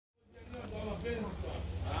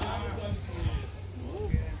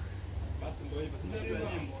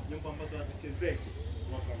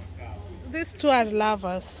These two are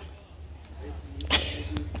lovers.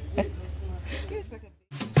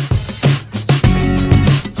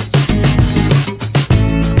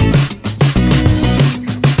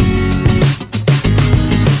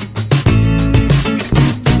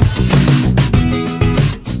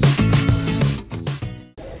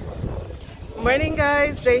 Morning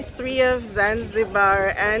guys, day 3 of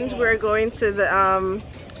Zanzibar, and we're going to the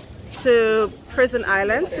to Prison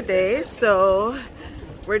Island today. So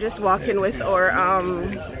we're just walking with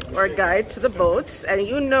our guide to the boats, and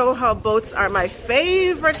you know how boats are my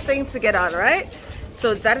favorite thing to get on, right?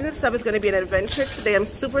 So that in itself is going to be an adventure today. I'm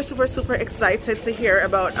super excited to hear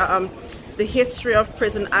about the history of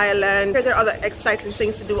Prison Island. There are other exciting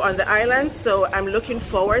things to do on the island, so I'm looking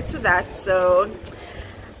forward to that. So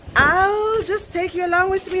I'll just take you along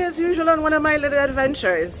with me as usual on one of my little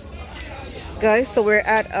adventures. Guys, so we're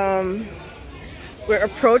at we're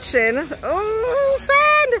approaching, oh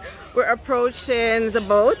sand, we're approaching the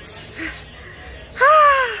boats.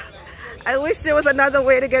 I wish there was another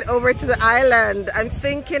way to get over to the island. I'm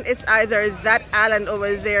thinking it's either that island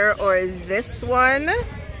over there or this one.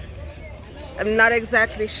 I'm not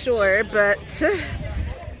exactly sure, but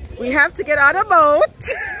we have to get on a boat.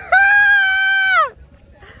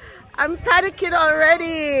 I'm panicking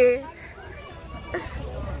already.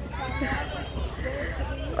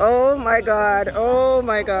 Oh my god, oh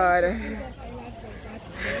my god.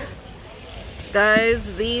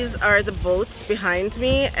 Guys, these are the boats behind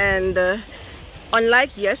me, and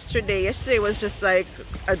unlike yesterday was just like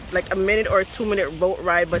a minute or 2 minute boat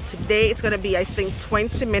ride, but today it's gonna be, I think,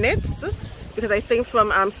 20 minutes, because I think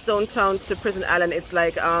from Stone Town to Prison Island it's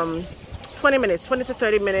like 20 minutes, 20 to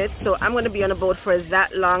 30 minutes. So I'm going to be on a boat for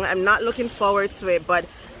that long. I'm not looking forward to it, but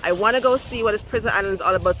I want to go see what this Prison Island is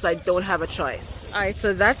all about, so I don't have a choice. All right,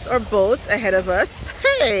 so that's our boat ahead of us.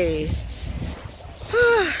 Hey!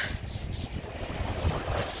 All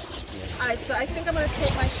right, so I think I'm going to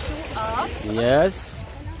take my shoe off. Yes.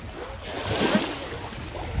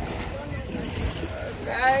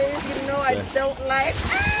 Guys, you know I don't like...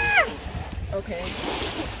 Ah! Okay.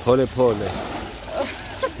 Pole.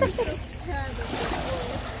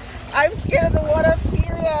 I'm scared of the water,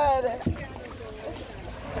 period.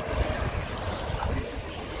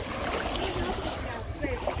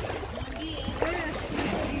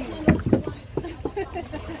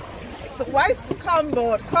 So why come,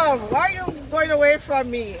 boat? Come. Why are you going away from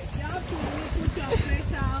me? You have to put your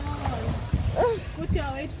pressure on. Put your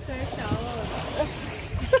weight pressure on.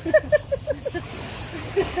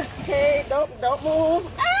 Okay, don't move.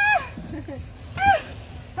 Ah!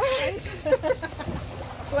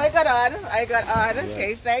 So I got on. Yeah.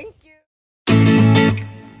 Okay, thank you.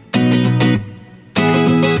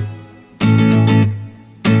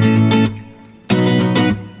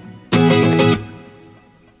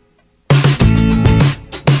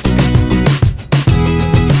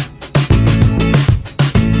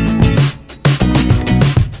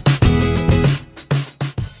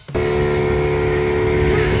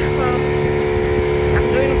 I'm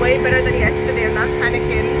doing way better than yesterday. I'm not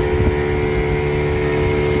panicking.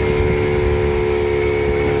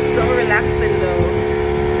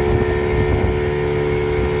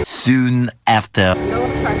 Soon after. No,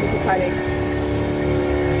 I'm starting to panic.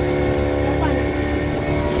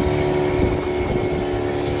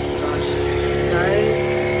 Gosh, guys,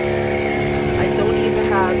 I don't even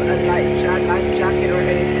have a life jacket or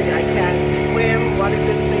anything. I can't swim. What if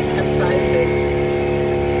this thing capsizes?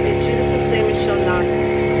 In Jesus' name it shall not.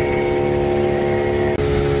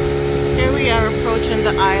 Here we are approaching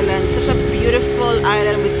the island. Such a beautiful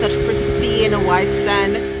island with such pristine white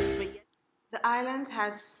sand. The island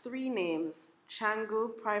has 3 names: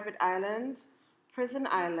 Canggu Private Island, Prison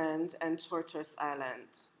Island, and Tortoise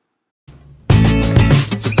Island.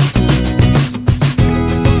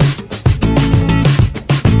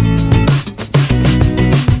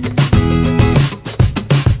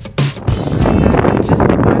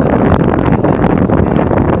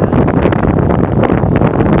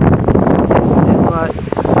 This is what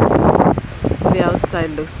the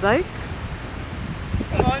outside looks like.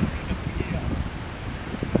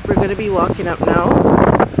 We're going to be walking up now.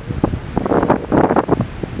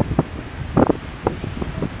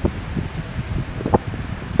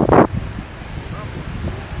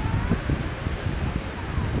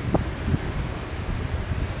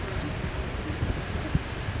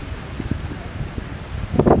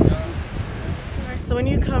 So when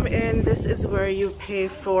you come in, this is where you pay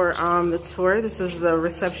for the tour. This is the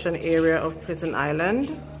reception area of Prison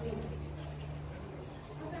Island.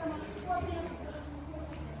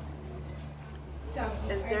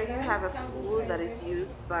 have a pool that is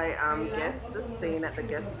used by guests staying at the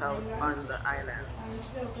guest house on the island.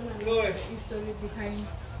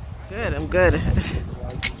 Good, I'm good.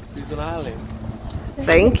 It's an island.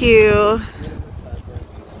 Thank you.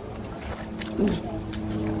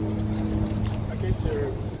 Okay,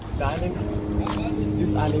 so the island,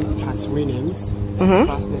 this island has three names. Mm-hmm. The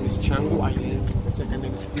first name is Changu Island, the second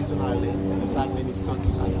name is Prison Island, the third name is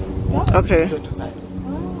Tortoise Island. Okay. Tortoise Island.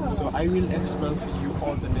 So I will explain for you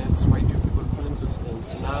all the names, why do people call them those names.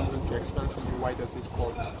 So now I'm going to explain for you why does it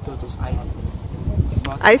called Tortoise Island.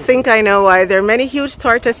 I think I know why. There are many huge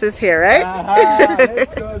tortoises here, right?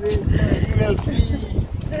 Let's go this way. You will see.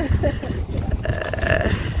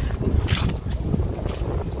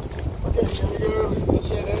 Okay, here we go. The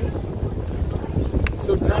shadow.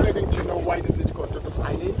 So now we're going to know why does it called Tortoise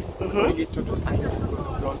Island. We're calling it Tortoise Island because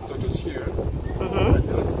of those tortoises here. And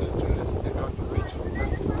those tortoises, they got the weight from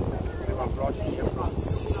Zanzibar. They were brought here from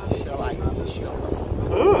Seychelles Island, Seychelles.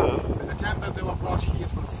 At the time that they were brought here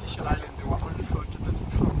from Seychelles Island, they were only 4 tortoises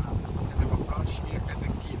before. And they were brought here as a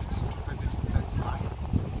gift to President Zanzibar.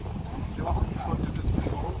 There were only 4 tortoises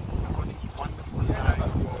before, according to wonderful life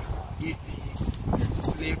of eating,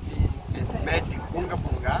 sleeping, and mating bunga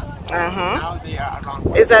bunga. Now they are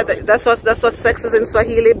around. Is that's what sex is in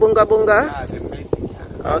Swahili? Bunga bunga. Yeah, they're mating.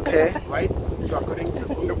 Okay. Right. So according to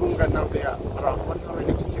bunga bunga, now they are around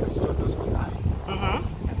 160 tortoises on the island.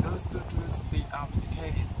 And those tortoises, they are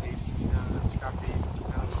vegetarian. They eat spinach, cabbage,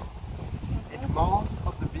 banana. And most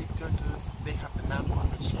of the big tortoises, they have the number on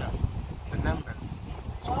the shell. The number.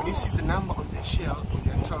 So when you see the number on their shell, on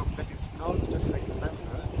their top, that is not just like a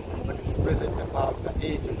number, but it's present about the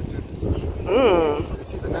age of the tortoise. So you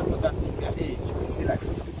see the number that means their age. You see like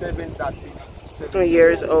 57, that means 57 3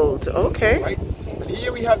 years old. Okay. Right? And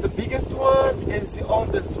here we have the biggest one and the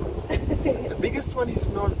oldest one. The biggest one is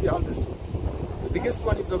not the oldest one. The biggest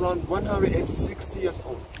one is around 160 years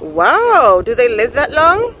old. Wow. Do they live that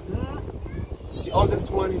long? The oldest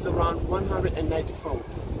one is around 194.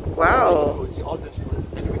 Wow. It's the oldest one.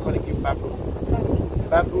 And we're calling him Babu.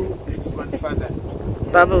 Babu is grandfather.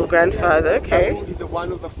 Babu grandfather. Okay. Babu is the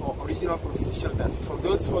one of the 4 original from Seychelles. That's from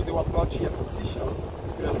those 4 they were brought here from Seychelles.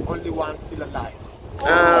 We have only one still alive.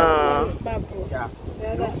 Yeah.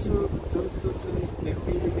 And also those tortoises, they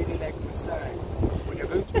really like massage. When you're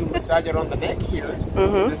going to do massage around the neck here,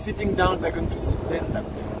 they're sitting down, they're going to stand up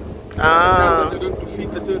there. Now that they're going to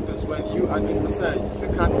feed the turtles while you are doing massage, they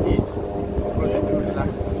can't eat because they do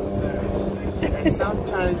relax with massage. And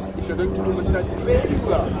sometimes if you're going to do massage very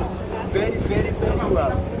well, very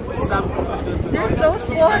well, some of the turtles They're so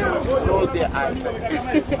spoiled. roll their eyes like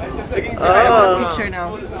taking Picture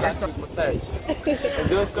now. Yes, with massage. And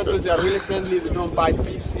those turtles are really friendly, they don't bite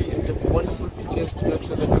easily, and take wonderful pictures to make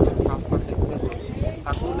sure that you can have perfect memory.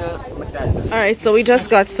 Alright, so we just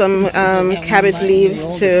got some cabbage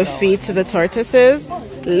leaves to feed to the tortoises.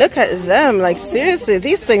 Look at them, like seriously,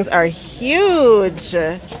 these things are huge. Do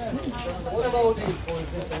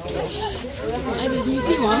you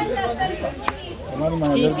see one?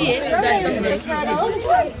 Do you see it?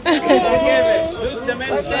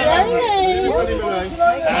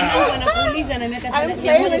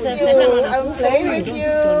 I'm playing with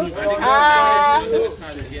you.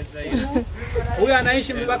 Huyu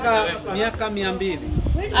anaishi mpaka miaka 200.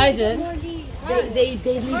 I did. They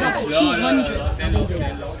live up to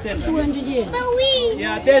 200. 200 years.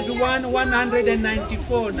 Yeah, there's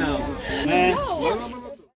 194 now.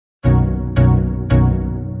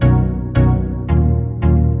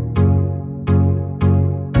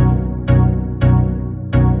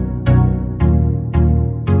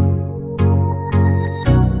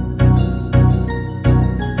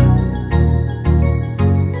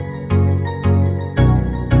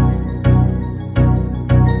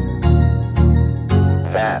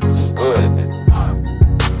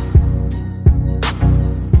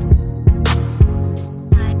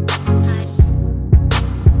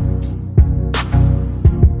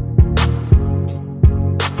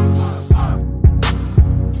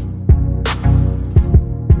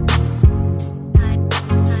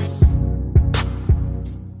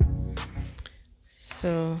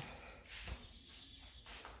 So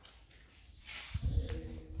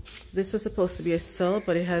this was supposed to be a cell,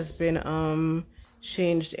 but it has been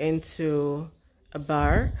changed into a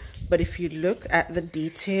bar. But if you look at the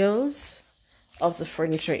details of the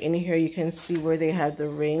furniture in here, you can see where they had the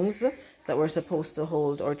rings that were supposed to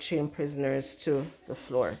hold or chain prisoners to the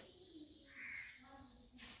floor.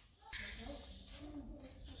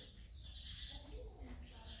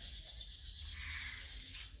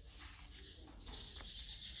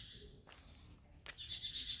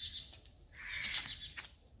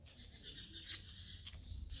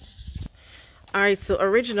 All right, so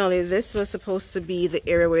originally this was supposed to be the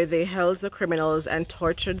area where they held the criminals and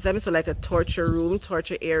tortured them, so like a torture room,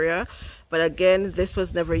 torture area. But again, this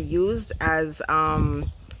was never used as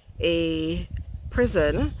a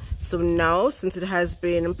prison. So now, since it has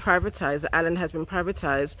been privatized, the island has been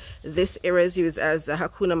privatized, this area is used as the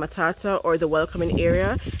Hakuna Matata, or the welcoming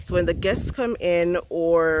area. So when the guests come in,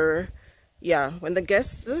 or when the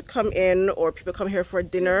guests come in or people come here for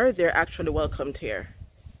dinner, they're actually welcomed here.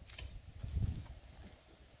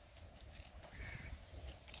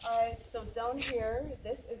 Alright, so down here,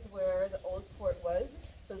 this is where the old port was.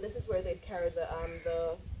 So this is where they'd carry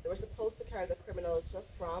they were supposed to carry the criminals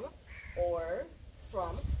from,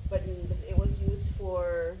 but it was used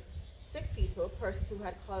for sick people, persons who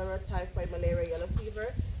had cholera, typhoid, malaria, yellow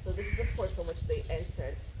fever. So this is the port from which they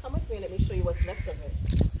entered. Come with me and let me show you what's left of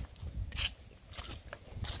it.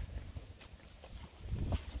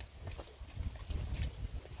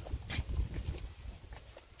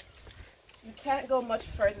 You can't go much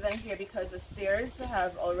further than here because the stairs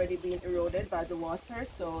have already been eroded by the water,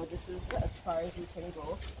 so this is as far as you can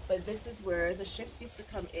go. But this is where the ships used to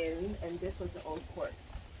come in, and this was the old port.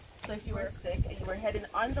 So if you were sick and you were heading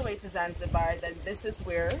on the way to Zanzibar, then this is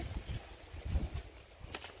where